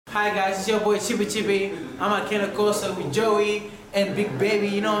Hi guys, it's your boy CHIPPI. I'm at Canna Culture with Joey and Big Baby.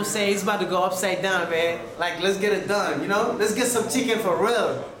 You know what I'm saying? It's about to go upside down, man. Like, let's get it done, you know? Let's get some chicken for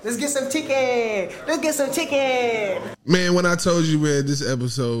real. Let's get some chicken. Let's get some chicken. Man, when I told you, man, this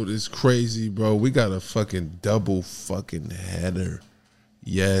episode is crazy, bro. We got a fucking double fucking header.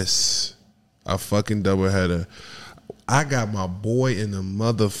 Yes, a fucking double header. I got my boy in the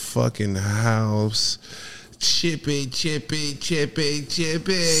motherfucking house. Chippy.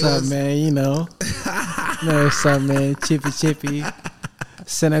 What's up, man? You know. What's up, man? Chippy.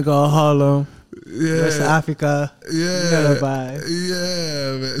 Senegal, Harlem. Yeah. West Africa. Yeah. You know the vibe.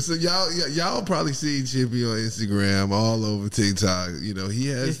 Yeah, man. So y'all probably see Chippy on Instagram, all over TikTok. You know, he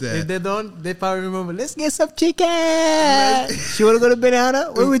has that. If they don't, they probably remember, let's get some chicken. She want to go to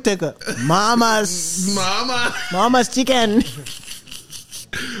Banana? Where we take her? Mama's chicken.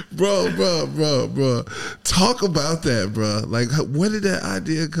 Bro. Talk about that, bro. Like, where did that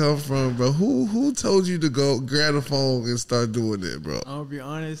idea come from, bro? Who told you to go grab a phone and start doing it, bro? I'll be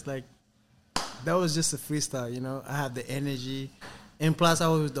honest, like, that was just a freestyle, you know? I had the energy. And plus, I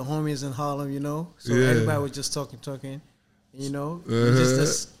was with the homies in Harlem, you know? So everybody was just talking, you know?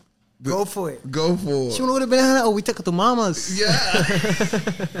 Just go for it. Go for it. She want to go to Banana? Oh, we take her to Mama's. Yeah.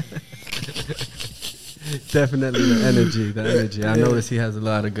 Definitely the energy. I noticed he has a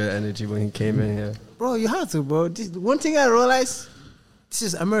lot of good energy when he came in here. Bro, you have to, bro. One thing I realized, this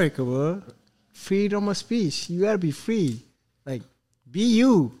is America, bro. Freedom of speech. You gotta be free. Like, be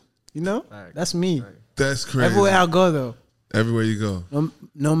you. You know? Right. That's me. Right. That's crazy. Everywhere I go, though. Everywhere you go.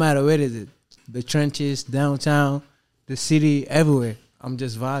 No matter where it is. The trenches, downtown, the city, everywhere. I'm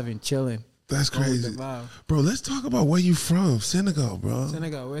just vibing, chilling. That's crazy. Bro, let's talk about where you from. Senegal, bro.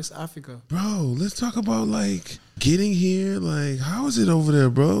 Senegal, West Africa. Bro, let's talk about, like, getting here. Like, how is it over there,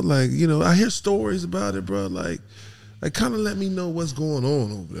 bro? Like, you know, I hear stories about it, bro. Like kind of let me know what's going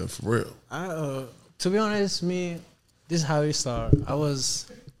on over there, for real. To be honest, this is how it started. I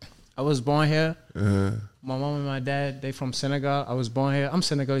was born here. My mom and my dad, they from Senegal. I was born here. I'm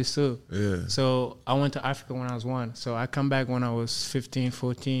Senegalese too. Yeah. So I went to Africa when I was 1. So I come back when I was 15,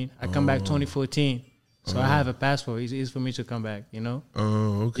 14. I come back 2014. So I have a passport. It's easy for me to come back, you know?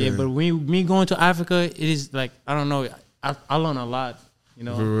 Oh, okay. Yeah, but me going to Africa, it is like, I don't know. I learn a lot, you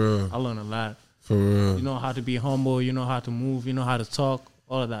know? For real. I learn a lot. For real. You know how to be humble. You know how to move. You know how to talk.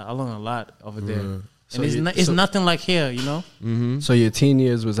 All of that. I learn a lot over there. Real. And it's nothing like here, you know? Mm-hmm. So your teen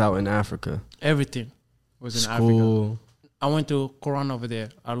years was out in Africa? Everything was in School. Africa. I went to Quran over there.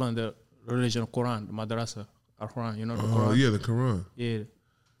 I learned the religion of Quran, the madrasa, Al-Quran, you know the Quran? Oh, yeah, the Quran. Yeah.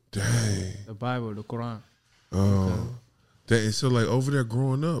 Dang. The Bible, the Quran. Oh. Dang. So, like, over there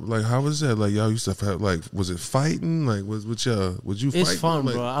growing up, like, how was that? Like, y'all used to have, like, was it fighting? Like, would you fight? It's fun,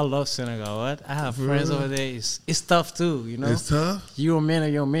 like, bro. I love Senegal. What? I have friends over there. It's tough, too, you know? It's tough? You're a man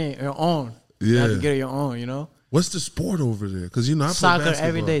of your own. Yeah. You have to get your own, you know? What's the sport over there? Because, you know, I play soccer basketball.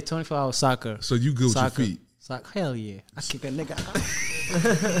 every day, 24-hour soccer. So you good with your feet? Soccer, hell yeah. I kick a nigga out.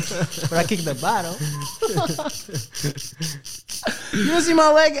 But I kick the bottom. You don't see my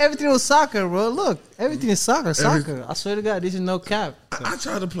leg? Everything was soccer, bro. Look, everything is soccer. I swear to God, this is no cap. I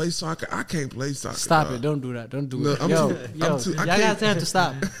try to play soccer. I can't play soccer. Stop it. Don't do that. Don't do No, it. I'm Yo, y'all got time to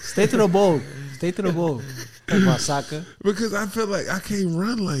stop. Stay to the ball. Talk about soccer. Because I feel like I can't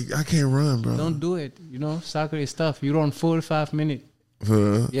run, bro. Don't do it. You know, soccer is tough. You run 45 minutes.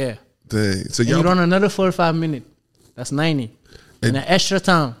 Yeah. Dang. So and you run another 45 minutes. That's 90. And an extra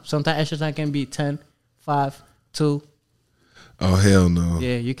time. Sometimes extra time can be 10, 5, 2. Oh, hell no.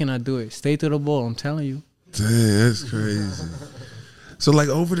 Yeah, you cannot do it. Stay to the ball, I'm telling you. Dang, that's crazy. So, like,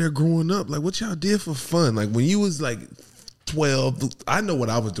 over there growing up, like, what y'all did for fun? Like, when you was, like, 12, I know what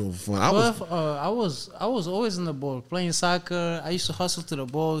I was doing for fun. I was always in the ball, playing soccer. I used to hustle to the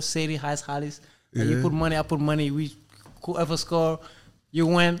ball, Sadie, Highs, Hollies. Yeah. You put money, I put money. Whoever score, you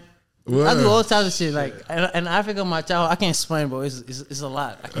win. Word. I do all types of shit. Like in Africa, my child, I can't explain, bro. It's a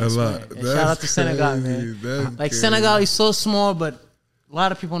lot. I can't explain. Shout out to Senegal, man. Like crazy. Senegal is so small, but a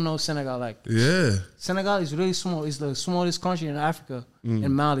lot of people know Senegal. Like Senegal is really small. It's the smallest country in Africa,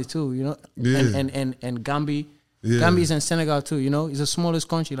 and Mali too. You know, and Gambia. Yeah. Gambia is in Senegal too. You know, it's the smallest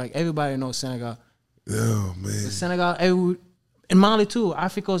country. Like everybody knows Senegal. Oh man, Senegal, in Mali too.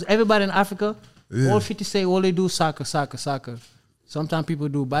 Everybody in Africa, all 50 say all they do soccer. Sometimes people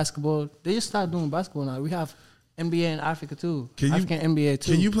do basketball. They just start doing basketball now. We have NBA in Africa too. African NBA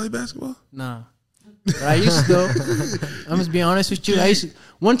too. Can you play basketball? Nah. But I used to though. I'm just being honest with you.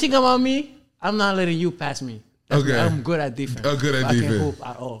 One thing about me, I'm not letting you pass me. Okay. I'm good at defense. Good at defense. I can't hoop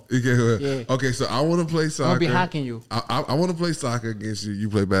at all. Yeah. Okay, so I want to play soccer. I'll be hacking you. I want to play soccer against you. You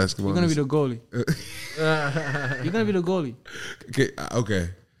play basketball. You're going to be the goalie. You're going to be the goalie. Okay.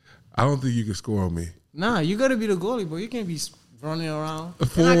 I don't think you can score on me. Nah, you gotta be the goalie, but you can't be running around.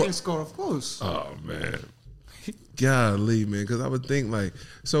 For- And I can score, of course. Oh man, golly, man. Because I would think like,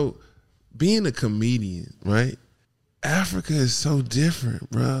 so being a comedian, right? Africa is so different,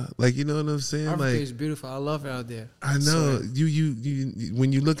 bro. Like, you know what I'm saying? Africa like, is beautiful. I love it out there. I know you.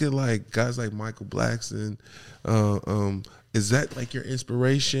 When you look at like guys like Michael Blackson, is that like your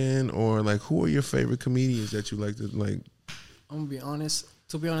inspiration, or like who are your favorite comedians that you like to like? I'm gonna be honest.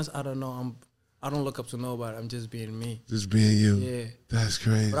 To be honest, I don't know. I don't look up to nobody. I'm just being me. Just being you. Yeah. That's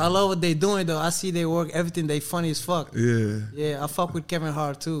crazy. But I love what they doing though. I see they work. Everything they funny as fuck. Yeah. Yeah. I fuck with Kevin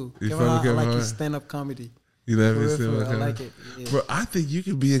Hart too. You Kevin fuck with Hart, Kevin I like Hart? his stand up comedy. You love For it real, still, for real. I like it. Yeah. Bro, I think you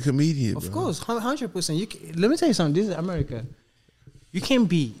could be a comedian. Of bro. course, 100%. You can, let me tell you something. This is America. You can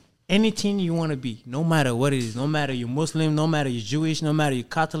be anything you want to be, no matter what it is. No matter you're Muslim, no matter you're Jewish, no matter you're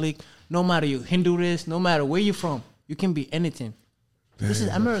Catholic, no matter you're Hinduist, no matter where you're from. You can be anything. This is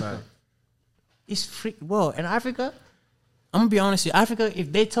America. It's free. Well, in Africa, I'm gonna be honest with you. Africa,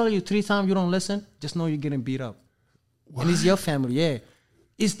 if they tell you 3 times you don't listen, just know you're getting beat up. What? And it's your family, yeah.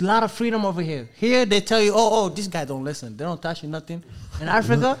 It's a lot of freedom over here. Here they tell you, oh, this guy don't listen. They don't touch you nothing. In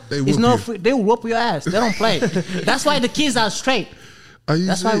Africa, it's no free. They will whoop your ass. They don't play. That's why the kids are straight.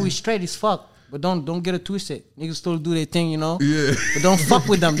 That's why we straight as fuck. But don't get it twisted. Niggas still do their thing, you know. Yeah. But don't fuck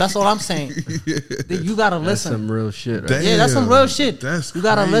with them. That's all I'm saying. You gotta listen. That's some real shit. Right? Yeah, that's some real shit. That's you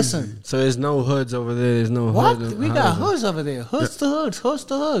gotta crazy. listen. So there's no hoods over there. There's no What? hood. We got hoods over there. Hoods to hoods. Hoods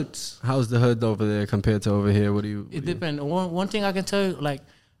to hoods. How's the hood over there compared to over here? What do you? It depends. One thing I can tell you, like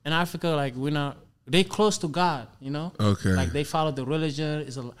in Africa, like they close to God, you know. Okay. Like they follow the religion.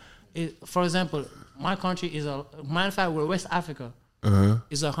 For example, my country is matter of fact, we're West Africa.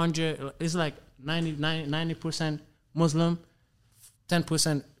 It's 100. It's like 90% Muslim,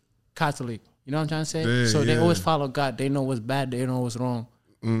 10% Catholic. You know what I'm trying to say? Yeah, so they always follow God. They know what's bad. They know what's wrong.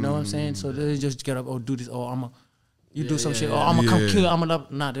 You know what I'm saying? Mm. So they just get up, do this, you do some shit, I'm gonna come kill you,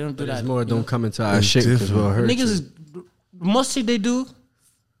 nah, they don't do that. It's more, don't know? come into our shit because we'll hurt Niggas you. is, most shit they do,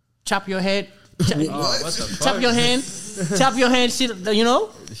 chop your head, chop your hand, shit, you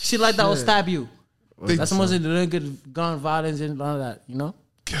know? Shit like that will stab you. That's mostly they don't get gun violence and all that, you know?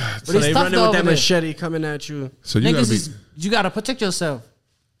 God. But So it's they tough running though with over that there. machete coming at you. So you gotta Niggas you gotta protect yourself.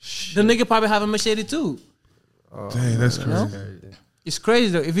 The nigga probably have a machete too. dang, that's crazy. You know? It's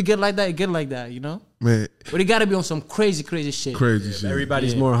crazy though. If you get like that, you get like that, you know? Man, But it gotta be on some crazy shit. crazy shit.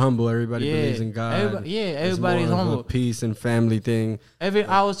 Everybody's more humble. Everybody Yeah. believes in God. Everybody's more of a humble. peace and family thing. Every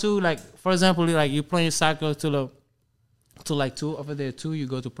hour too, like for example, like you playing soccer to like 2 over there 2, you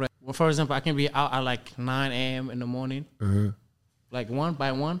go to pray. Well, for example, I can be out at like 9 a.m. in the morning. Like 1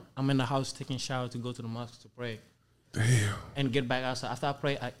 by 1, I'm in the house taking shower to go to the mosque to pray. Damn. And get back outside. After I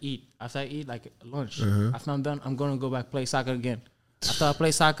pray, I eat. After I eat, like lunch. After I'm done, I'm gonna go back play soccer again. After I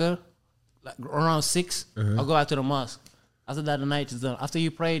play soccer, like around 6, I'll go out to the mosque. After that, the night is done. After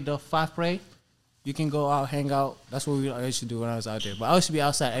you pray the 5 pray, you can go out, hang out. That's what I used to do when I was out there. But I used to be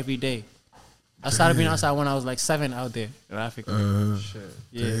outside every day. I started being outside when I was like 7 out there in Africa.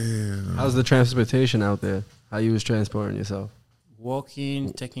 Yeah. Damn. How's the transportation out there? How you was transporting yourself?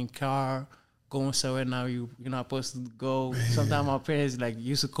 Walking, taking car, going somewhere now you're not supposed to go. Sometimes my parents like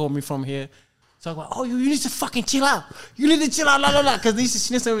used to call me from here, talk about, oh, you need to fucking chill out. You need to chill out, la la la. Because they used to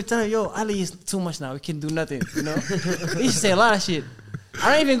snitch every time, yo, Ali is too much now. We can't do nothing, you know? They used to say a lot of shit.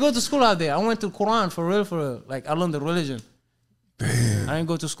 I didn't even go to school out there. I went to Quran for real. Like I learned the religion. Damn. I didn't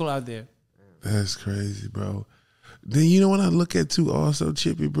go to school out there. That's crazy, bro. Then you know what I look at too also,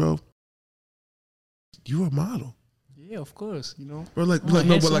 Chippy, bro? You a model. Yeah, of course, you know. Bro, like, I'm a no, but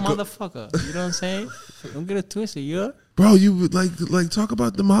handsome like, motherfucker. You know what I'm saying? Don't get it twisted, you know? bro, you would like talk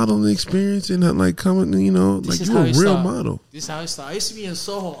about the modeling experience and like coming, you know, like This is you how a it real started. model. This is how it started. I used to be in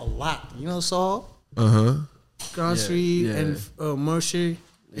Soho a lot. You know Soho? Grand Yeah, Street yeah. and Mercer.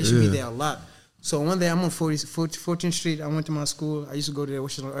 I used to be there a lot. So one day I'm on 14th Street. I went to my school. I used to go there,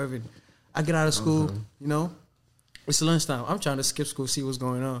 Washington Irving. I get out of school, you know. It's lunchtime. I'm trying to skip school, see what's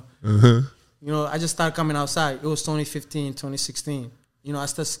going on. You know, I just started coming outside. It was 2015, 2016. You know, I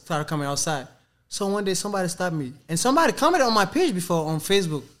started coming outside. So one day somebody stopped me. And somebody commented on my page before on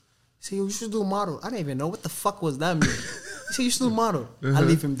Facebook. He said, yo, you should do model. I didn't even know what the fuck was that mean. He said, you should do model. I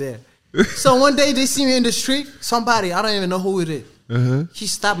leave him there. So one day they see me in the street. Somebody, I don't even know who it is. He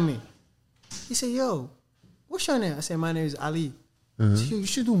stopped me. He said, yo, what's your name? I said, my name is Ali. He said, yo, you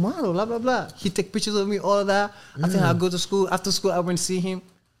should do model, blah, blah, blah. He take pictures of me, all of that. I think I go to school. After school, I went to see him.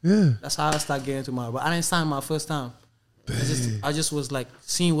 Yeah. That's how I started getting into model. But I didn't sign my first time. I just was like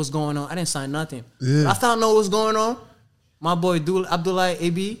seeing what's going on. I didn't sign nothing. Yeah. But after I know what's going on, my boy Abdullah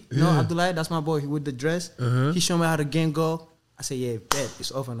AB, you know Abdullah, that's my boy with the dress. He showed me how the game go. I said, yeah, bet,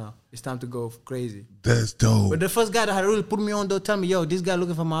 it's over now. It's time to go crazy. That's dope. But the first guy that had really put me on, though, tell me, yo, this guy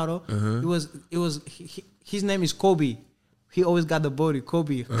looking for model. His name is Kobe. He always got the body,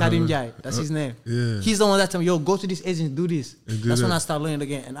 Kobe, Karim Jai. That's his name. Yeah. He's the one that told me, yo, go to this agent, do this. That's when that. I started learning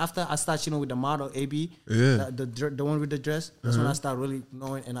again. And after I started chilling with the model, AB, the one with the dress, that's when I started really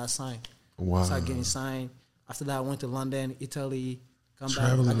knowing and I signed. Wow. I started getting signed. After that, I went to London, Italy,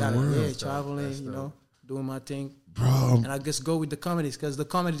 Traveling back. the world. Yeah, traveling, you know, doing my thing. Bro. And I just go with the comedies because the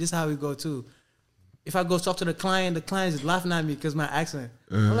comedy, this is how we go too. If I go talk to the client is laughing at me because my accent.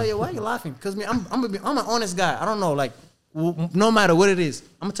 I'm like, yo, why are you laughing? Because I'm an honest guy. I don't know, like, no matter what it is,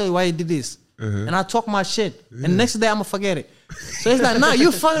 I'm gonna tell you why you did this, and I talk my shit, and next day I'm gonna forget it. So he's like, "No,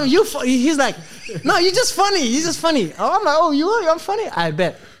 you funny, He's like, "No, you just funny. You just funny." Oh, I'm like, "Oh, I'm funny." I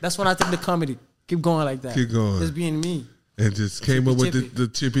bet. That's when I take the comedy. Keep going like that. Keep going. Just being me. And just came up with the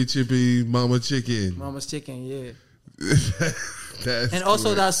chippy mama chicken. Mama's chicken, yeah. That's and also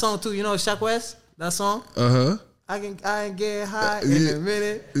great. that song too. You know, Shaq West. That song. I can get high in a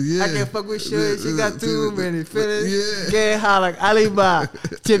minute. Yeah. I can fuck with shit. She got too many feelings. Yeah. Get high like Alibaba.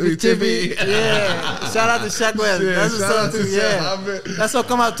 Chippy. Yeah. Shout out to Shaq West. Yeah, That's the shout out song to too. Yeah. Shaq. That song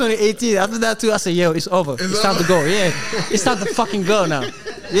come out 2018. After that too, I said, yo, it's over. It's time to go. Yeah. It's time to fucking go now.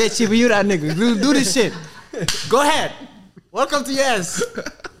 Yeah, Chippy, you that nigga. Do this shit. Go ahead. Welcome to Yes.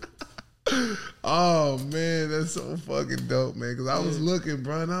 Oh man, that's so fucking dope, man. Because I was looking,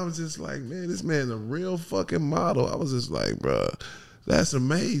 bro, and I was just like, man, this man's a real fucking model. I was just like, bro, that's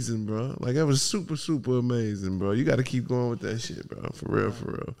amazing, bro. Like, that was super, super amazing, bro. You got to keep going with that shit, bro. For real,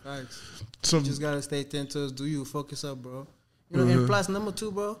 for real. Thanks. So, You just gotta stay 10 toes. Do you focus up, bro? You know, and plus number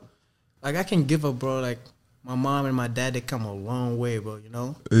 2, bro. Like I can give up, bro. Like my mom and my dad, they come a long way, bro. You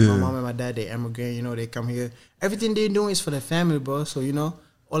know, my mom and my dad, they immigrant. You know, they come here. Everything they're doing is for the family, bro. So you know.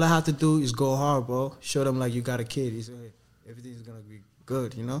 All I have to do is go hard, bro. Show them like you got a kid. Everything's gonna be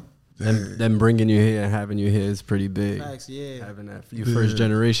good, you know. And them bringing you here and having you here is pretty big. Facts, yeah. Having that you first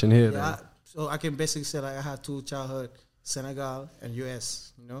generation here. Yeah, so I can basically say like I had 2 childhood, Senegal and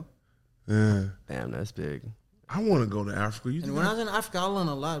US, you know. yeah. Damn, that's big. I want to go to Africa. And when I was in Africa, I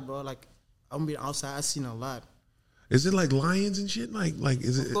learned a lot, bro. Like I'm being outside, I seen a lot. Is it like lions and shit? Like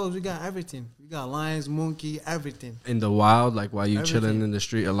is it? Of course, we got everything. We got lions, monkey, everything. In the wild, like while you Everything. chilling in the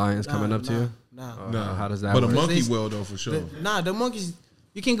street, a lion's coming up to you? Nah. No, How does that But work? a monkey will though for sure. The monkeys,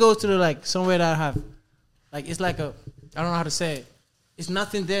 you can go to the like somewhere that have, like it's like a, I don't know how to say it. It's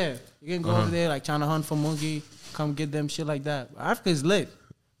nothing there. You can go over there like trying to hunt for monkey, come get them shit like that. Africa is lit,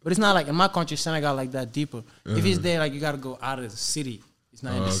 but it's not like in my country, Senegal, like that deeper. If it's there, like you gotta go out of the city. It's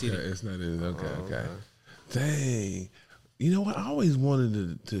not in the city. It's not in. Okay. Dang. You know what? I always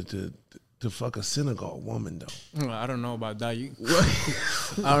wanted to fuck a Senegal woman though. I don't know about that.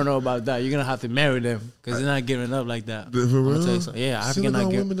 I don't know about that. You're gonna have to marry them because they're not giving up like that. For real? Yeah, African Senegal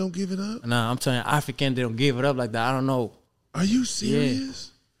not women don't give it up. Nah, I'm telling you, African they don't give it up like that. I don't know. Are you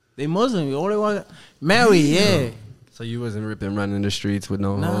serious? They Muslim. You only want marry. Yeah. So you wasn't ripping running the streets with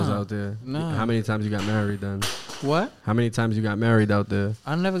no hoes out there? Nah. How many times you got married then? What? How many times you got married out there?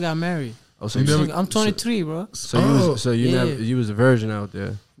 I never got married. Oh, so I'm 23, bro. you was a virgin out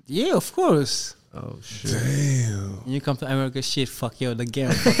there. Yeah, of course. Oh shit! Damn. When you come to America, shit, fuck yo, the game.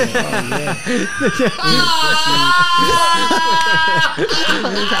 Fucking,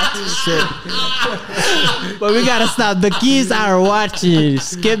 shit. But we gotta stop. The kids are watching.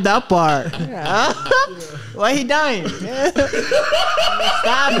 Skip that part. Why he dying?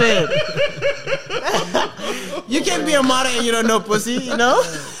 Stop it. You can't be a model and you don't know pussy, you know?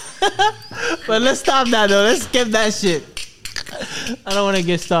 But let's stop that though. Let's skip that shit. I don't want to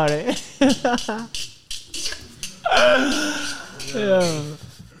get started. Yeah.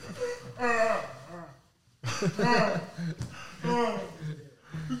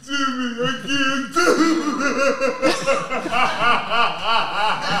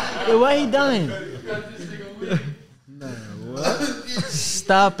 Hey, why he dying?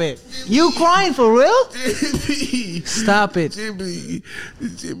 Stop it. You crying for real? Stop it. Jimmy.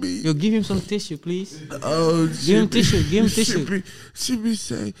 Yo, give him some tissue, please. Oh, Give him tissue. Give him tissue. Jimmy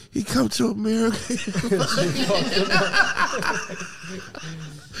say he come to America.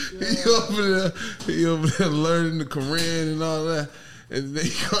 He over there learning the Quran and all that. And they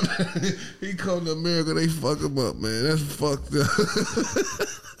he come to America, they fuck him up, man. That's fucked up.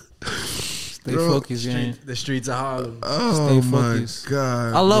 Stay focused, man. The streets of Harlem. Oh Stay my focused.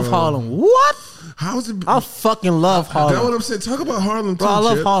 God. I love bro. Harlem. What? How's it? I fucking love Harlem. That's what I'm saying. Talk about Harlem, too, Bro, I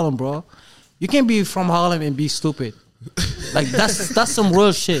love Chip. Harlem, bro. You can't be from Harlem and be stupid. Like that's some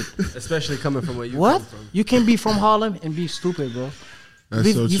real shit. Especially coming from where you What? come from. You can't be from Harlem and be stupid, bro. That's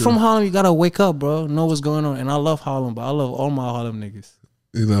If so you true. from Harlem, you gotta wake up, bro. Know what's going on. And I love Harlem, but I love all my Harlem niggas.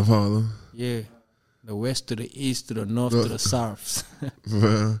 You love Harlem? Yeah. The west to the east to the north to the south.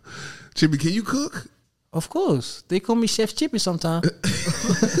 Well, Chippy, can you cook? Of course. They call me Chef Chippy sometimes.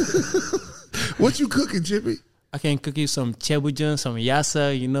 What you cooking, Chippy? I can cook you some chebujan, some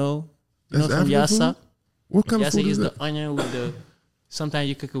yassa, you know. You That's know some African yassa? food? What kind of Yassa food is is that? the onion with the, sometimes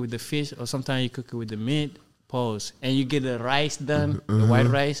you cook it with the fish or sometimes you cook it with the meat. Pause. And you get the rice done, the white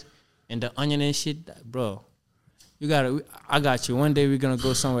rice, and the onion and shit. Bro, you gotta, I got you. One day we're gonna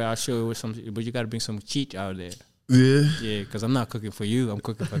go somewhere, I'll show you with some, but you gotta bring some cheat out there. Yeah. Yeah, because I'm not cooking for you, I'm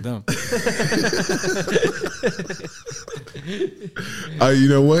cooking for them. You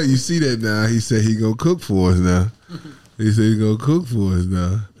know what? You see that now. He said he gonna cook for us now. He said he gonna cook for us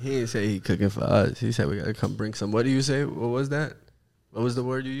now. He didn't say he cooking for us. He said we gotta come bring some. What do you say? What was that? What was the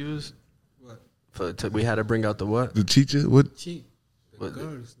word you used? What? We had to bring out the what? The chicha? What? Cheat. What?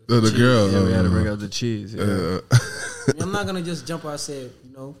 The girl. Yeah, we had to bring out the cheese. Yeah. I'm not gonna just jump out and say,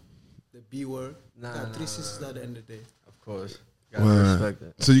 you know, the B word. Nah, Got three sisters at the end of the day. Of course. Gotta Wow. respect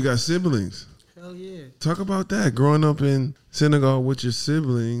that. So you got siblings. Hell yeah. Talk about that. Growing up in Senegal with your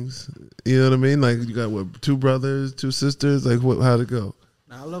siblings. You know what I mean? Like you got what, 2 brothers, 2 sisters? Like what, how'd it go?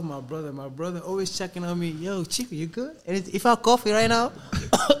 Now, I love my brother. My brother always checking on me. Yo, Chico, you good? And if I coffee right now,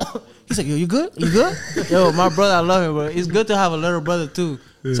 he's like, yo, you good? You good? Yo, my brother, I love him, bro. It's good to have a little brother, too.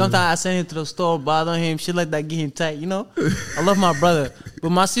 Yeah. Sometimes I send him to the store, bother him, shit like that, get him tight, you know? I love my brother.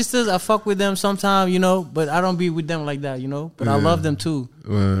 But my sisters, I fuck with them sometimes, you know, but I don't be with them like that, you know? But I love them, too.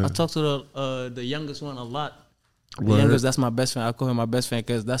 Word. I talk to the youngest one a lot. The Word. youngest, that's my best friend. I call him my best friend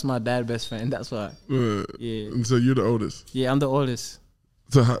because that's my dad's best friend. That's why. Word. Yeah. And so you're the oldest. Yeah, I'm the oldest.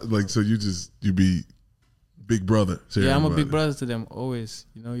 So so you be big brother. To Yeah, I'm a everybody. big brother to them always.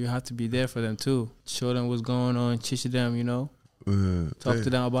 You know, you have to be there for them too. Show them what's going on, teach them, you know. Talk to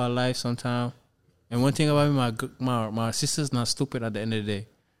them about life sometime. And one thing about me, my sister's not stupid at the end of the day.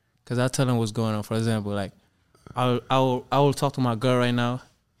 Because I tell them what's going on. For example, like, I will talk to my girl right now,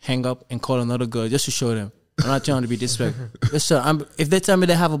 hang up and call another girl just to show them. I'm not trying to be disrespectful. Just so if they tell me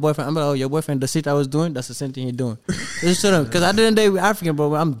they have a boyfriend, I'm like, oh, your boyfriend, the shit I was doing, that's the same thing you're doing. Just show them. Because at the end of the day, we're African,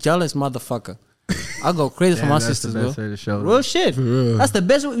 bro. I'm jealous, motherfucker. I go crazy for my sisters, bro. Way to show Real shit. real. That's the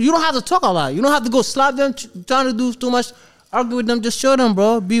best way. You don't have to talk a lot. You don't have to go slap them, trying to do too much, argue with them. Just show them,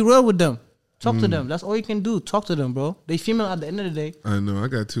 bro. Be real with them. Talk to them. That's all you can do. Talk to them, bro. They female at the end of the day. I know. I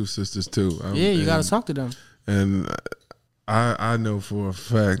got 2 sisters too. You got to talk to them. And I know for a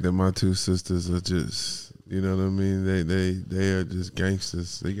fact that my 2 sisters are just, you know what I mean. They are just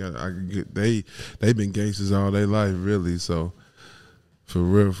gangsters. They've been gangsters all their life, really. So for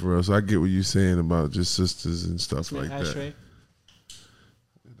real. So I get what you're saying about just sisters and stuff like that.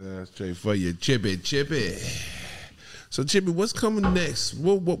 That's straight for you, Chippy. So Chippy, what's coming next?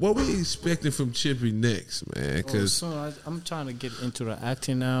 What we expecting from Chippy next, man? Because I'm trying to get into the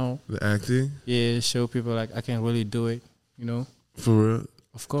acting now. the acting, Yeah, show people like I can really do it. You know, for real.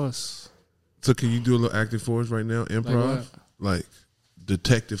 of course. So can you do a little acting for us right now? Improv, like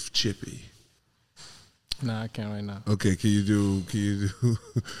Detective Chippy. Nah, I can't right now. Okay, can you do?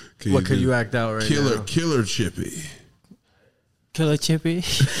 What can you act out right now? Killer Chippy. Killer Chippy.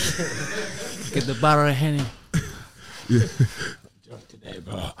 Get the bottle of Henny. Yeah. Today,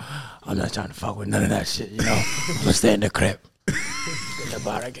 bro. I'm not trying to fuck with none of that shit, you know. I'm gonna stay in the crib. Get the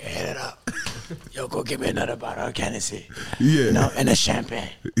bottle, get hit it up. Yo, go give me another bottle of Hennessy. Yeah. You know, and a champagne.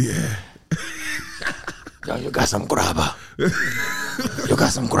 Yeah. Yo, you got some grabber. You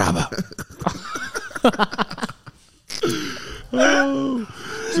got some grabber.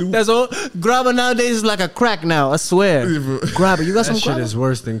 That's all. Grabber nowadays is like a crack now. I swear. Grabber. You got some That shit grabber? is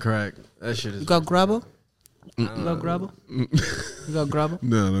worse than crack. That shit is. You got grabber? You got grabber? You got grabber?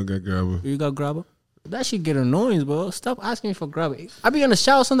 No, I don't got grabber. You got grabber? That shit get annoying, bro. Stop asking me for grabber. I be in the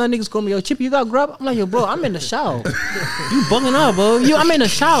shower. Sometimes niggas call me, yo, Chippy, you got grabber? I'm like, yo, bro, I'm in the shower. You bugging out, bro. I'm in the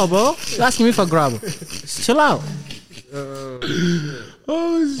shower, bro. You asking me for grabber? Chill out. Oh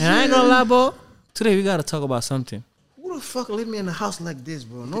shit. And I ain't gonna lie, bro. Today we gotta talk about something. Who the fuck leave me in the house like this,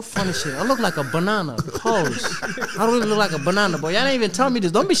 bro? No funny shit. I look like a banana. Pose. I don't really look like a banana, bro. Y'all ain't even tell me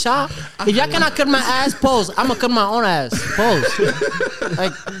this. Don't be shy. If y'all cannot cut my ass, pose. I'm gonna cut my own ass. Pose.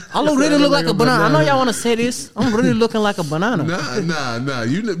 Like, I really look like a banana. I know y'all wanna say this. I'm really looking like a banana. Nah.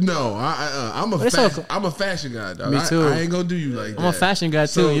 I'm a fashion guy, dog. Me too. I ain't gonna do you like that. I'm a fashion guy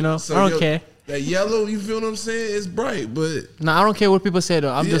too, you know. I don't care. That yellow, you feel what I'm saying? It's bright, but Nah, I don't care what people say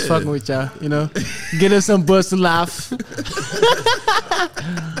though. I'm just Yeah. fucking with y'all, you know. Get us some buzz to laugh.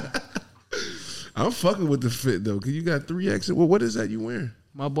 I'm fucking with the fit though. Cause you got 3X. What is that you wearing?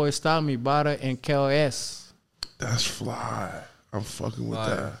 My boy styled me, Bada and KLS. That's fly. I'm fucking with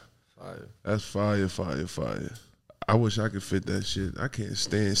Fire. that. Fire. That's fire. I wish I could fit that shit. I can't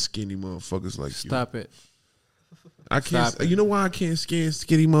stand skinny motherfuckers like you. Stop it. I can't. Stop it. You know why I can't stand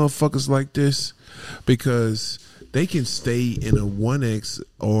skinny motherfuckers like this? Because they can stay in a 1X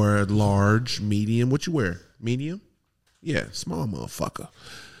or a large, medium. What you wear? Medium? Yeah, small motherfucker.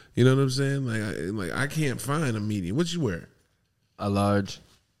 You know what I'm saying? Like I can't find a medium. What you wear? A large.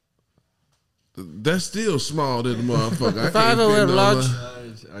 That's still small to the motherfucker. If I ever wear large,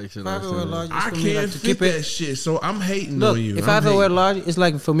 I can't fit that shit. So I'm hating look, on you. if I ever wear large, it's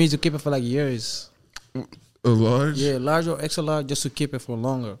like for me to keep it for like years. A large? Yeah, large or extra large, just to keep it for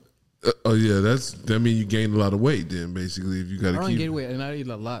longer. Oh yeah, that means you gain a lot of weight. Then basically, if you got to keep. I don't get weight, and I eat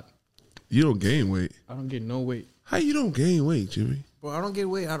a lot. You don't gain weight. I don't get no weight. How you don't gain weight, Jimmy? Bro, I don't get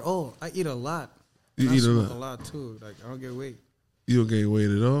weight at all. I eat a lot. You I eat smoke a lot too. Like I don't get weight. You don't gain weight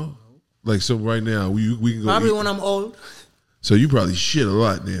at all. Like so, right now we can go. Probably eat. when I'm old. So you probably shit a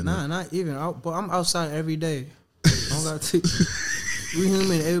lot then. Nah, not even. But I'm outside every day. I don't got to. We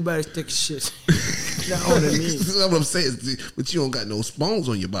human. Everybody take shit. Not only me. That's what I'm saying. But you don't got no spoons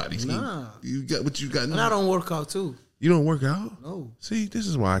on your body. Nah. You got what you got. And I don't work out too. You don't work out? No. See, this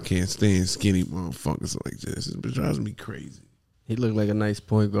is why I can't stand skinny motherfuckers like this. It drives me crazy. He looked like a nice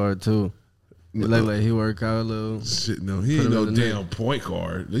point guard too. He looked like he work out a little. Shit, no, he ain't no damn point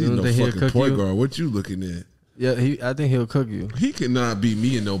guard. He's You don't no think he'll fucking cook point you? guard. What you looking at? Yeah, I think he'll cook you. He cannot beat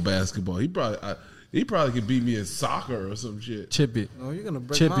me in no basketball. He probably could beat me in soccer or some shit. CHIPPI. No, you're gonna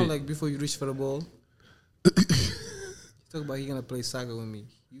break Chip my it. leg before you reach for the ball. Talk about he gonna play soccer with me.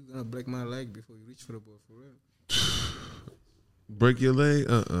 You gonna break my leg before you reach for the ball for real. Break your leg?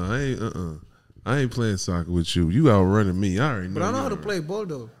 I ain't playing soccer with you. You outrunning me. I already know. But I know you how to already- play ball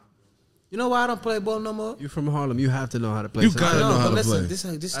though. You know why I don't play ball no more? You from Harlem? You have to know how to play. You soccer. gotta know how but to listen, play. This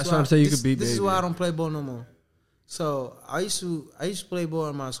That's is what why, I'm saying. You this, could beat this is baby. why I don't play ball no more. So I used to play ball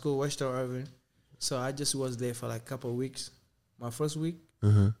in my school, Western Irving. So I just was there for like a couple of weeks. My first week,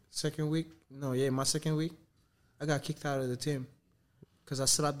 second week, my second week, I got kicked out of the team because I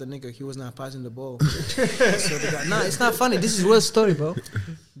slapped the nigga. He was not passing the ball. So it's not funny. This is a real story, bro.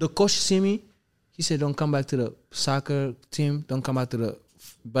 The coach see me. He said, "Don't come back to the soccer team. Don't come back to the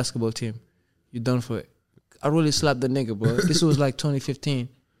basketball team. You're done for it." I really slapped the nigga, bro. This was like 2015.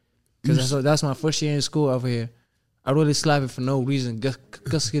 Because that's my first year in school over here. I really slapped him for no reason, just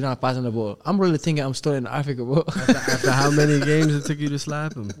he's not passing the ball. I'm really thinking I'm still in Africa, bro. After how many games it took you to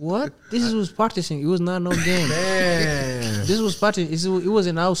slap him? What? This was practicing. It was not no game. Damn. This was practicing. It was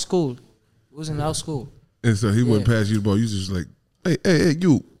in our school. It was in our school. And so he went past you the ball. You just like, hey,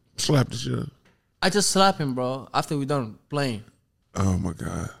 you slap the shit out. I just slapped him, bro, after we done playing. Oh my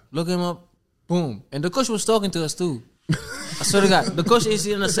God. Look him up. Boom. And the coach was talking to us, too. I swear to God. The coach is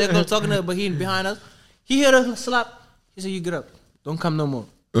in a circle talking to us, but he behind us. He heard us slap. He said, "You get up. Don't come no more.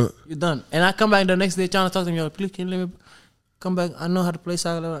 You're done." And I come back the next day trying to talk to him. Yo, please, can you let me come back? I know how to play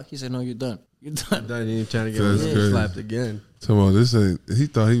soccer. He said, "No, you're done. You're done." Done. You trying to get That's crazy. slapped again. Come on, this ain't. He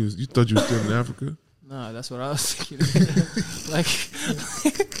thought you thought you was still in Africa. Nah, that's what I was thinking.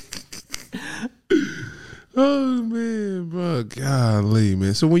 Oh man, bro, golly,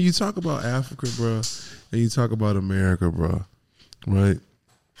 man. So when you talk about Africa, bro, and you talk about America, bro, right?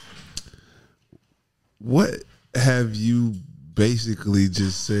 What have you basically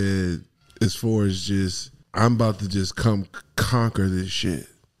just said as far as just I'm about to just come conquer this shit?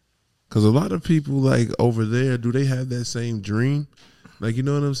 Because a lot of people like over there, do they have that same dream? Like, you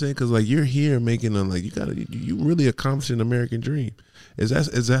know what I'm saying? Because like you're here making a like you really accomplishing an American dream. Is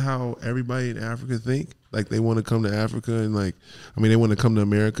that how everybody in Africa think? Like they want to come to Africa and they want to come to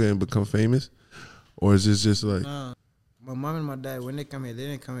America and become famous, or is this just like? My mom and my dad, when they come here, they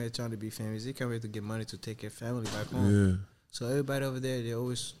didn't come here trying to be famous. They come here to get money to take their family back home. Yeah. So everybody over there, they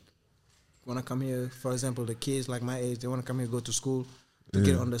always want to come here. For example, the kids like my age, they want to come here, go to school to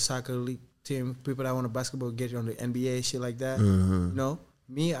get on the soccer league team. People that want to basketball get on the NBA, shit like that. You know,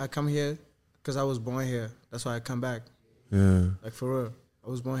 me, I come here because I was born here. That's why I come back. Yeah. Like for real, I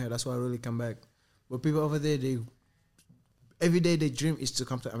was born here. That's why I really come back. But people over there, every day their dream is to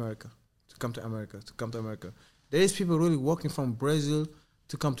come to America, to come to America, to come to America. There is people really walking from Brazil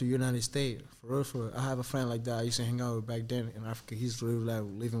to come to United States. For real. I have a friend like that I used to hang out with back then in Africa. He's really like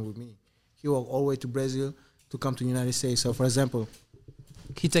living with me. He walked all the way to Brazil to come to United States. So for example,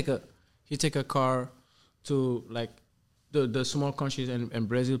 he take a car to like the small countries in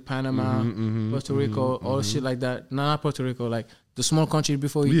Brazil, Panama, Puerto Rico, all shit like that. No, not Puerto Rico, like the small country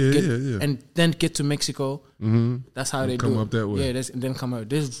before you get and then get to Mexico. That's how they come do it. up that way. Yeah, then come out.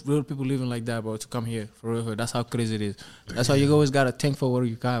 There's real people living like that, bro, to come here for real. That's how crazy it is. That's why you always gotta think for what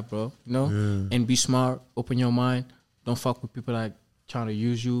you got, bro. You know, and be smart, open your mind, Don't fuck with people like trying to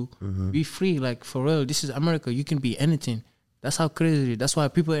use you. Be free, like for real. This is America. You can be anything. That's how crazy it is. That's why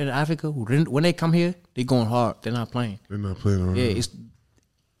people in Africa, when they come here, they going hard. They're not playing. They're not playing around. Yeah,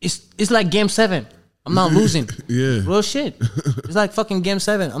 it's like Game 7. I'm not losing. Yeah. Real shit. It's like fucking Game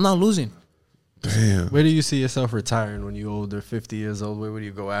 7. I'm not losing. Damn. Where do you see yourself retiring when you're older, 50 years old? Where would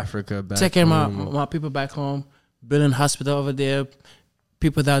you go? Africa, back Take care of home? my people back home. Building hospital over there.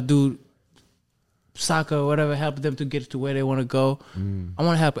 People that do soccer or whatever, help them to get to where they want to go. I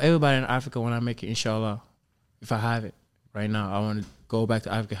want to help everybody in Africa when I make it, inshallah. If I have it right now, I want to go back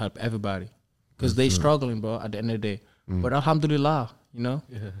to Africa, help everybody. Because they struggling, bro, at the end of the day. But alhamdulillah, you know?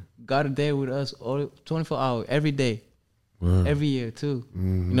 Yeah. God is there with us all 24 hours, every day. Wow. Every year, too. You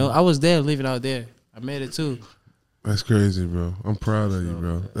know, I was there, living out there. I made it, too. That's crazy, bro. I'm proud of you,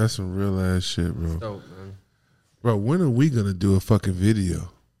 bro. That's some real ass shit, bro. Dope, man. Bro, when are we going to do a fucking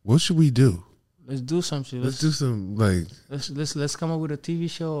video? What should we do? Let's do something. Let's do some, like... Let's come up with a TV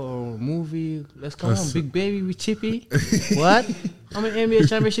show or a movie. Let's come on, Big Baby with CHIPPI. What? How many NBA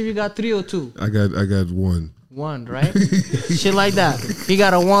championship you got? 3 or 2? I got 1. 1, right? Shit like that. He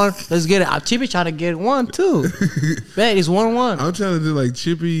got a 1. Let's get it. CHIPPI trying to get 1 too. Bet it's 1-1. I'm trying to do like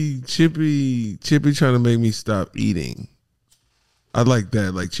CHIPPI trying to make me stop eating. I like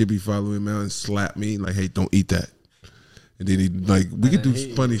that. Like CHIPPI follow him out and slap me like, hey, don't eat that. And then he like we could do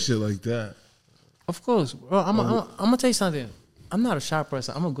funny shit like that. Of course, bro. I'm gonna tell you something. I'm not a sharp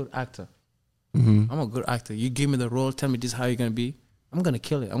person. I'm a good actor. I'm a good actor. You give me the role, tell me this is how you're gonna be. I'm gonna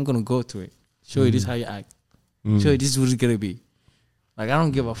kill it. I'm gonna go to it. Show you this is how you act. Show you this is what it's gonna be. Like I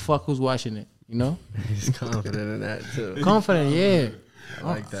don't give a fuck who's watching it. You know. He's confident in that too. Confident, yeah. I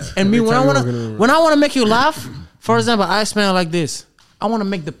like that. And me when I wanna make you laugh. For example, I smell like this. I want to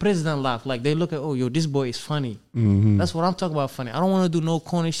make the president laugh. Like, they look at, oh, yo, this boy is funny. That's what I'm talking about, funny. I don't want to do no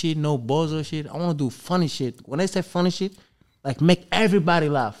corny shit, no bozo shit. I want to do funny shit. When I say funny shit, like, make everybody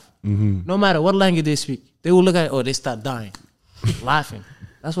laugh. No matter what language they speak. They will look at it, oh, they start dying, laughing.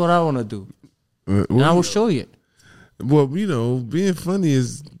 That's what I want to do. And I will show you. Well, you know, being funny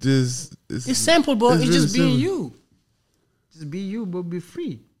is just... It's simple, bro. It's really just being simple. you. Just be you, but be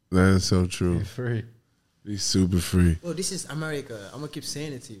free. That is so true. Be free. Be super free. Oh, this is America. I'm going to keep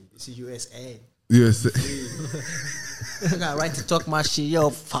saying it to you. This is USA. Yes. I got right to talk my shit. Yo,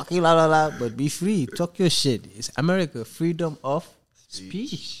 fucking la la la. But be free. Talk your shit. It's America. Freedom of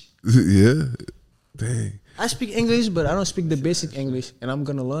speech. Yeah. Dang. I speak English, but I don't speak the basic English. And I'm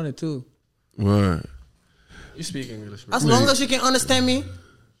going to learn it too. Right. You speak English, bro. As long as you can understand me.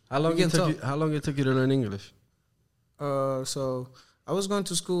 How long it took you to learn English? So I was going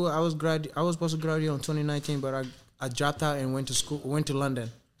to school. I was supposed to graduate in 2019, but I dropped out and went to school. Went to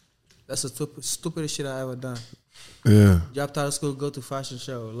London. That's the stupidest shit I ever done. Yeah. Dropped out of school, go to fashion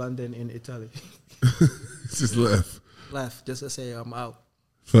show, London in Italy. Just left. Left just to say I'm out.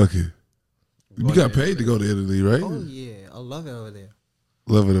 Fuck it. You got paid to go to Italy, right? Oh yeah, I love it over there.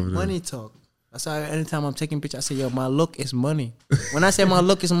 Love it over there. Money talk. That's why anytime I'm taking pictures, I say, yo, my look is money. When I say my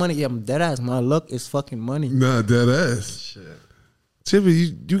look is money, yeah, I'm dead ass. My look is fucking money. Nah, dead ass. Shit.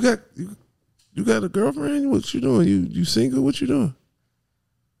 CHIPPI, you got a girlfriend? What you doing? You single? What you doing?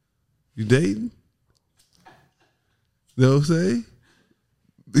 You dating? You know what I'm saying?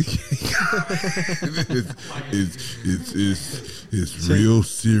 it's real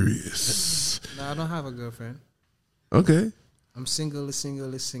serious. No, I don't have a girlfriend. Okay. I'm single.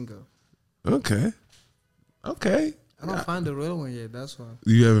 Okay. I don't find the real one yet. That's why.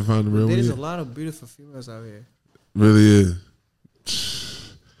 You haven't found the real one There's yet? a lot of beautiful females out here. Really is.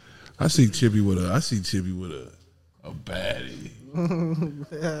 I see CHIPPI with a baddie. I see CHIPPI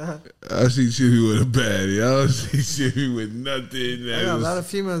with a baddie. I don't see CHIPPI with nothing. I got a lot of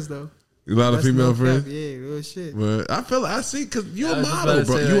females though. A lot of female friends. Yeah, real shit. But I see because you a model,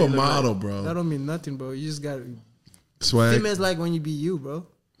 bro. You a model, bro. That don't mean nothing, bro. You just got swag. Females like when you be you, bro.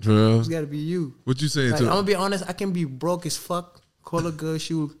 For real? You just gotta be you. What you saying? Like, I'm gonna be honest. I can be broke as fuck. Call a girl,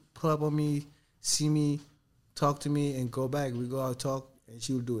 she will pull up on me, see me, talk to me, and go back. We go out talk, and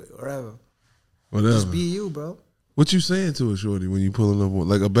she will do it whatever. Just be you, bro. What you saying to a shorty when you pulling up on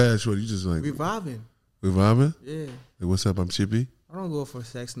like a bad shorty? You just like we vibing. We vibing? Yeah. Like, what's up? I'm CHIPPI. I don't go for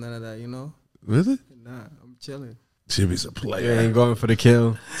sex, none of that. You know. Really? Nah, I'm chilling. CHIPPI's a player. You ain't going for the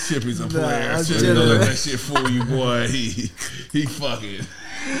kill. CHIPPI's a player. I'm So chilling. don't let that shit fool you, boy. He fucking.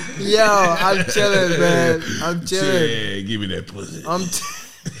 Yo, I'm chilling, man. I'm chilling. Yeah, give me that pussy.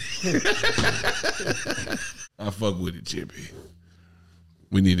 I fuck with it, CHIPPI.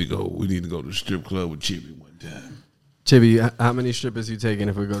 We need to go to the strip club with CHIPPI one time. CHIPPI, how many strippers you taking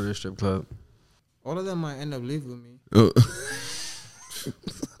if we go to the strip club? All of them might end up leaving with me. Oh.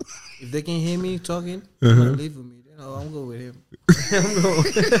 If they can hear me talking, they might leave with me. They're No, I'm good with him.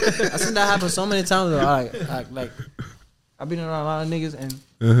 I seen that happen so many times. Though. Like I've been around a lot of niggas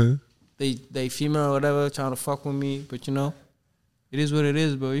and they female or whatever trying to fuck with me, but you know, it is what it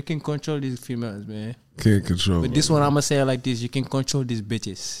is, bro. You can control these females, man. Can't control. But this one, I'ma say it like this: you can control these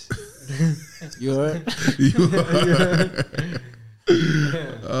bitches. You heard?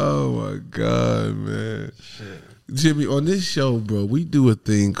 Oh my God, man. Shit. Jimmy, on this show, bro, we do a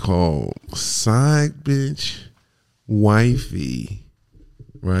thing called side bitch, wifey,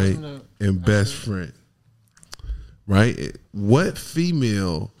 right? And best friend. Right? What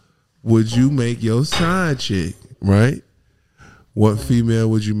female would you make your side chick, right? What female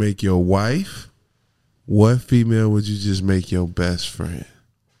would you make your wife? What female would you just make your best friend?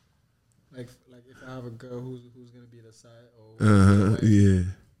 Like if I have a girl who's gonna be the side or yeah.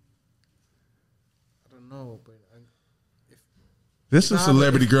 I don't know, but there's some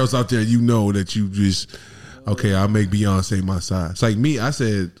celebrity girls out there you know that you just I'll make Beyonce my side. It's like me, I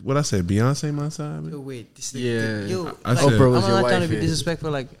said Beyonce my side. Man? Wait, this yeah. I said, Oprah was I'm your not trying to wife. be disrespectful.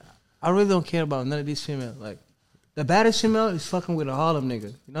 Like, I really don't care about none of these females. Like, the baddest female is fucking with a Harlem nigga.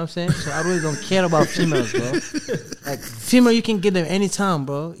 You know what I'm saying? So I really don't care about females, bro. Like, female, you can get them anytime,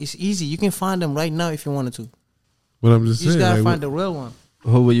 bro. It's easy. You can find them right now if you wanted to. But I'm just You saying, just gotta like, find the real one.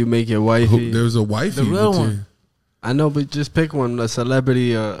 Who will you make your wifey? There's a wifey. The real one. I know, but just pick one. A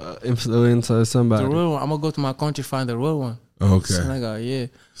celebrity, influencer, somebody. The real one. I'm gonna go to my country, find the real one. Okay. So I go, yeah.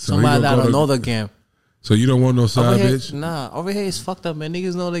 So Somebody that don't know the game. So you don't want no side Over here, bitch? nah, over here it's fucked up, man.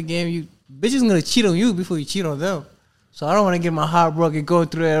 Niggas know the game. Bitches gonna cheat on you before you cheat on them. So I don't want to get my heart broken going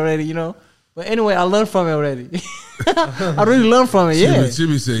through it already, you know. But anyway, I learned from it already. I really learned from it, yeah.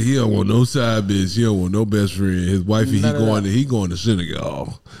 Jimmy said he don't want no side bitch. He don't want no best friend. His wifey, he going to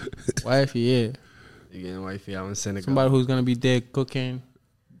Senegal. Wifey, yeah. You getting wifey out in Senegal. Somebody who's gonna be there cooking,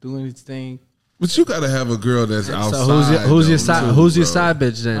 doing his thing. But you gotta have a girl that's outside. So who's your too, side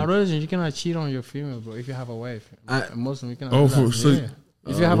bitch then? Now, religion, you cannot cheat on your female, bro. If you have a wife, Muslim, you cannot. Oh, do that. so Yeah.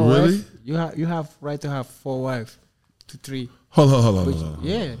 If you have a really? wife, you have right to have 4 wives to 3. Hold on.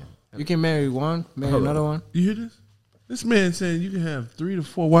 Yeah, you can marry one, marry another one, You hear this? This man saying you can have 3 to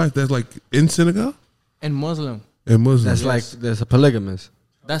 4 wives. That's like in Senegal and Muslim. and Muslim. That's like there's a polygamous.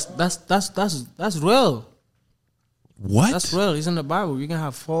 That's real. what? That's real. It's in the Bible. You can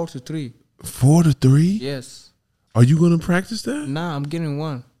have 4 to 3. 4 to 3? Yes. Are you gonna practice that? Nah, I'm getting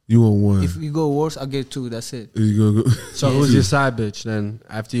 1. You want 1? If you go worse, I'll get 2. That's it. You gonna go? So who's your side bitch then?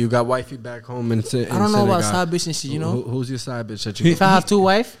 After you got wifey back home in I don't know about side bitch and shit, you know. Who's your side bitch that you? If I have 2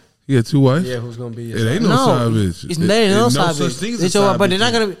 wives, You got 2 wives? Yeah, who's gonna be your? It ain't side no no, side bitch. It's there ain't no side such bitch. thing as They a show up, side but they're bitch.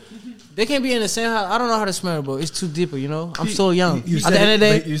 not gonna be. They can't be in the same house. I don't know how to smell it, bro. It's too deeper, you know. I'm still young. You At said, the end of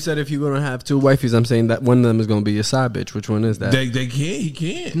the day, you said if you're gonna have 2 wifeys, I'm saying that one of them is gonna be your side bitch. Which one is that? They can't. He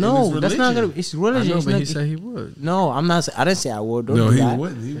can't. no, It's that's not religion. gonna. It's I religion. know, It's but not- he said he would. No, I'm not. I didn't say I would. Don't No, do he that.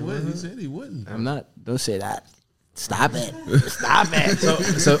 wouldn't. He wouldn't. He said he wouldn't. I'm not. Don't say that. Stop it. Stop it.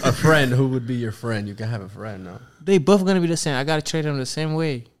 So a friend, who would be your friend? You can have a friend, no? They both gonna be the same. I gotta treat them the same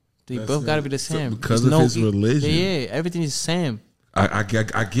way. They both gotta be the So same. because There's of his religion. Yeah, everything is the same. I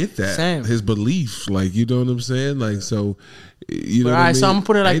get that. Same. His beliefs, like, you know what I'm saying? Like, so, you know But what all I right, mean? so I'm gonna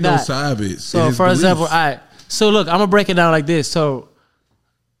put it like Ain't that. no side bitch. So His for example, beliefs. all right. So look, I'm gonna break it down like this. So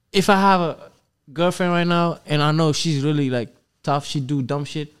if I have a girlfriend right now and I know she's really like tough, she do dumb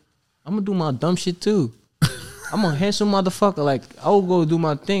shit, I'm gonna do my dumb shit too. I'm a handsome motherfucker. Like, I'll go do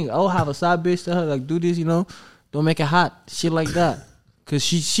my thing. I'll have a side bitch to her, like, do this, you know. Don't make it hot. Shit like that. Cause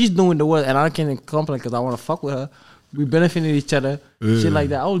she's doing the work and I can't complain because I wanna fuck with her. We benefiting each other. Shit like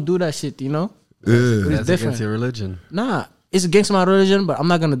that. I will do that shit, you know? Yeah. It's That's different. against your religion. Nah, it's against my religion, but I'm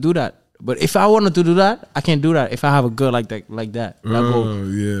not gonna do that. But if I wanted to do that, I can't do that. If I have a girl like that, I go Oh,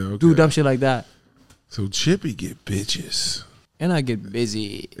 yeah. Okay. do dumb shit like that, So Chippy get bitches. and I get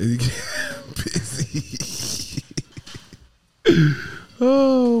busy. And he get busy.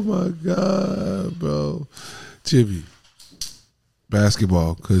 Oh, my God, bro. Chippy.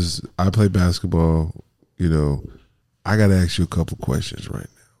 Basketball, because I play basketball, you know, I got to ask you a couple questions right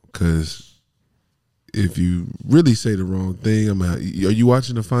now. Because if you really say the wrong thing, are you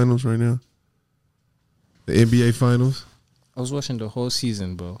watching the finals right now? The NBA finals? I was watching the whole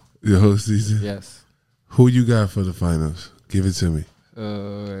season, bro. The whole season? Yes. Who you got for the finals? Give it to me.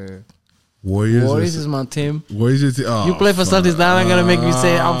 Warriors? Warriors is my team. Warriors your team? Oh, You play for something that ain't gonna make me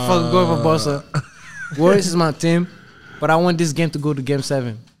say I'm fucking going for Bossa. Warriors is my team, but I want this game to go to Game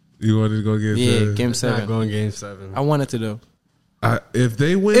 7. You wanted to go get Yeah, Game Not 7. going game 7. I want it to do. if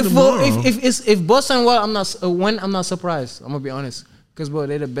they win If tomorrow, if Boston won, I'm not surprised. I'm gonna be honest, because bro,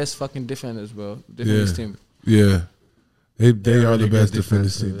 they're the best fucking defenders, bro. Defenders team. yeah, They are the really best good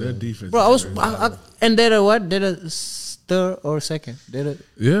defensive team. defensive, Their yeah. defense. Bro, is and they're the what? They're the third or second. They're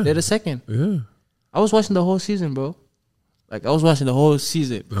the second. Yeah. I was watching the whole season, bro. Like I was watching the whole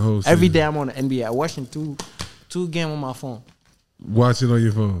season. Every day I'm on the NBA. I'm watching two games on my phone. Watch it on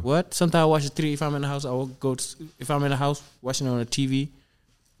your phone. What? Sometimes I watch 3. If I'm in the house, I will go. If I'm in the house, watching it on the TV,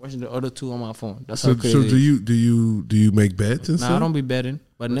 watching the other 2 on my phone. That's how crazy. So do you make bets and stuff? Nah, I don't be betting.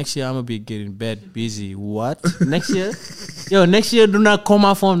 But next year I'm gonna be getting bet busy. What? Next year? Yo, next year do not call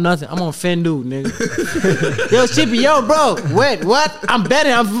my phone nothing. I'm on FanDuel, nigga. Yo, Chippy, yo, bro. Wait, what? I'm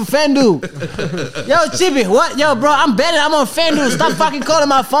betting. I'm from FanDuel. Yo, Chippy, what? Yo, bro, I'm betting. I'm on FanDuel. Stop fucking calling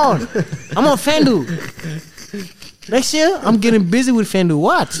my phone. I'm on FanDuel. Next year, I'm getting busy with FanDuel.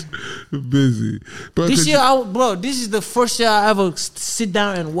 What? Busy. Bro, This year, this is the first year I ever sit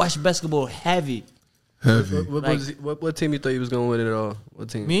down and watch basketball heavy. Heavy. What team you thought you was gonna win it all? What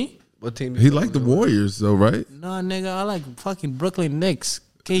team? Me? What team? He liked the Warriors though, right? Nah, nigga, I like fucking Brooklyn Knicks.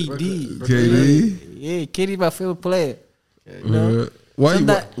 KD. KD? Yeah, KD my favorite player. You know? Why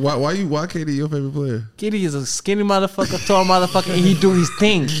KD your favorite player? KD is a skinny motherfucker, tall motherfucker, and he do his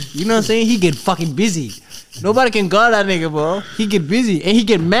thing. You know what I'm saying? He get fucking busy. Nobody can guard that nigga, bro. He get busy and he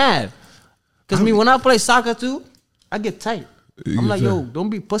get mad. Cause when I play soccer too, I get tight. I'm like, yo, don't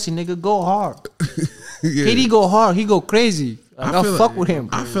be pussy, nigga. Go hard. Yeah. KD go hard. He go crazy. Like, I fuck with him.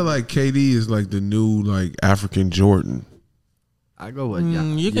 I feel like KD is like the new like African Jordan. I go with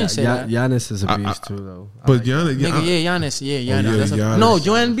you can say that. Giannis is a beast too, though. But Giannis, Giannis. Giannis. No,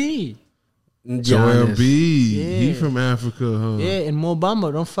 Joel B. Joel B. He from Africa, huh? Yeah, and Mo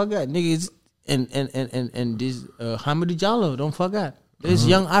Bamba. Don't forget, niggas. And this Hamidou Diallo. Don't forget. There's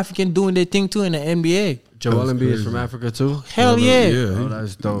young African doing their thing too in the NBA. Joel Embiid is from Africa too. Hell yeah. Oh,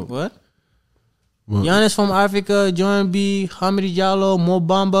 that's dope. What? Giannis from Africa, Joel B, Hamidou Diallo, Mo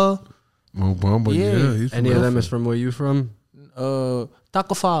Bamba. Yeah. He's from Any of them is from where you from?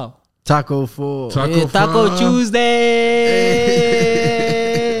 Taco Fall. Taco Fall. Taco Tuesday.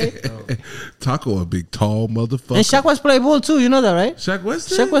 Taco a big tall motherfucker. And Shaq West play ball too. You know that, right? Shaq West.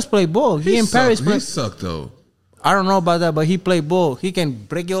 Shaq West play ball. He in Paris. He sucked though. I don't know about that, but he play ball. He can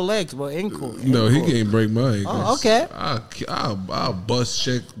break your legs, but ankle. No, he can't break my ankles. Oh, okay. I'll bust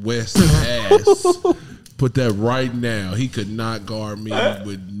Shaq West's ass. Put that right now. He could not guard me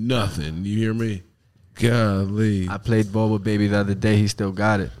with nothing. You hear me? Golly. I played ball with Baby the other day. He still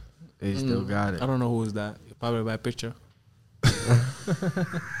got it. He still got it. I don't know who was that. Probably by picture.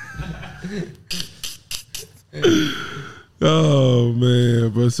 Oh man,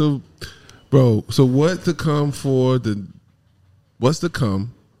 bro. So what to come for what's to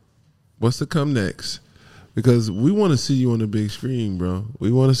come next? Because we want to see you on the big screen, bro.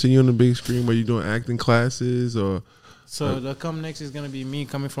 We want to see you on the big screen. Where you doing acting classes or? So the come next is gonna be me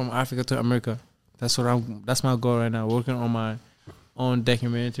coming from Africa to America. That's my goal right now. Working on my own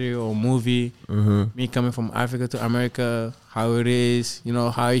documentary or movie. Me coming from Africa to America, how it is,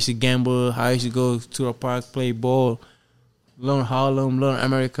 how I used to gamble, how I used to go to the park, play ball, learn Harlem, learn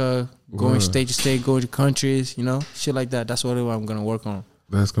America, going state to state, go to countries, shit like that. That's what I'm gonna work on.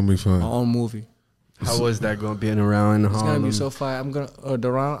 That's gonna be fun. My own movie. How was that going being around Harlem? It's gonna be so fire. I'm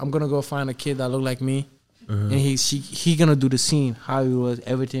gonna go find a kid that look like me, and he gonna do the scene, how he was,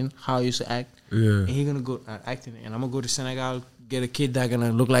 everything, how he used to act. Yeah. And he gonna go acting, and I'm gonna go to Senegal, get a kid that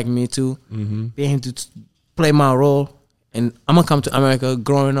gonna look like me too, pay him to play my role, and I'm gonna come to America,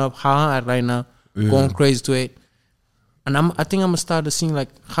 growing up, how I act right now, going crazy to it, and I think I'm gonna start the scene like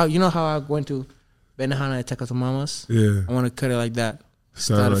how I went to Benihana and Taka to Mamas. Yeah. I wanna cut it like that.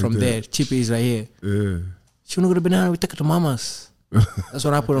 Started like from there. CHIPPI is right here. Yeah. She wanna go to Benihana, we take it to Mamas. That's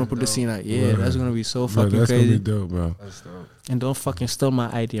what I put the scene like. Yeah, that's gonna be so fucking that's crazy. That's gonna be dope, bro. That's dope. And don't fucking steal my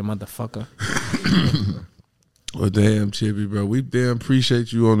idea, motherfucker. Well, damn, CHIPPI, bro. We damn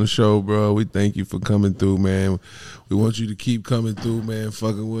appreciate you on the show, bro. We thank you for coming through, man. We want you to keep coming through, man.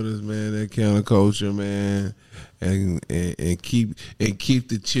 Fucking with us, man. That Canna Culture, man. And keep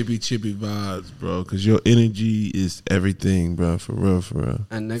the chippy vibes, bro. Cause your energy is everything, bro. For real.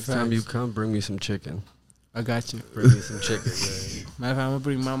 And next time you come, bring me some chicken. I got you. Bring me some chicken, man. Matter of fact, I'm gonna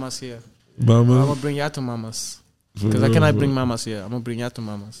bring mamas here. Mama? I'm gonna bring y'all to mamas. Because I cannot bring mamas here. I'm gonna bring y'all to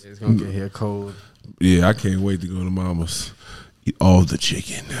mamas. It's gonna get here cold. Yeah, I can't wait to go to Mama's. Eat all the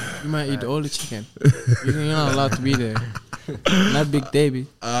chicken. You might eat all the chicken. You're not allowed to be there. Not big baby.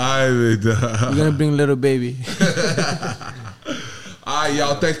 You're gonna bring little baby. Alright,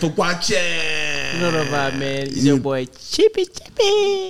 y'all. Thanks for watching. You know the vibe, man. It's your boy CHIPPI.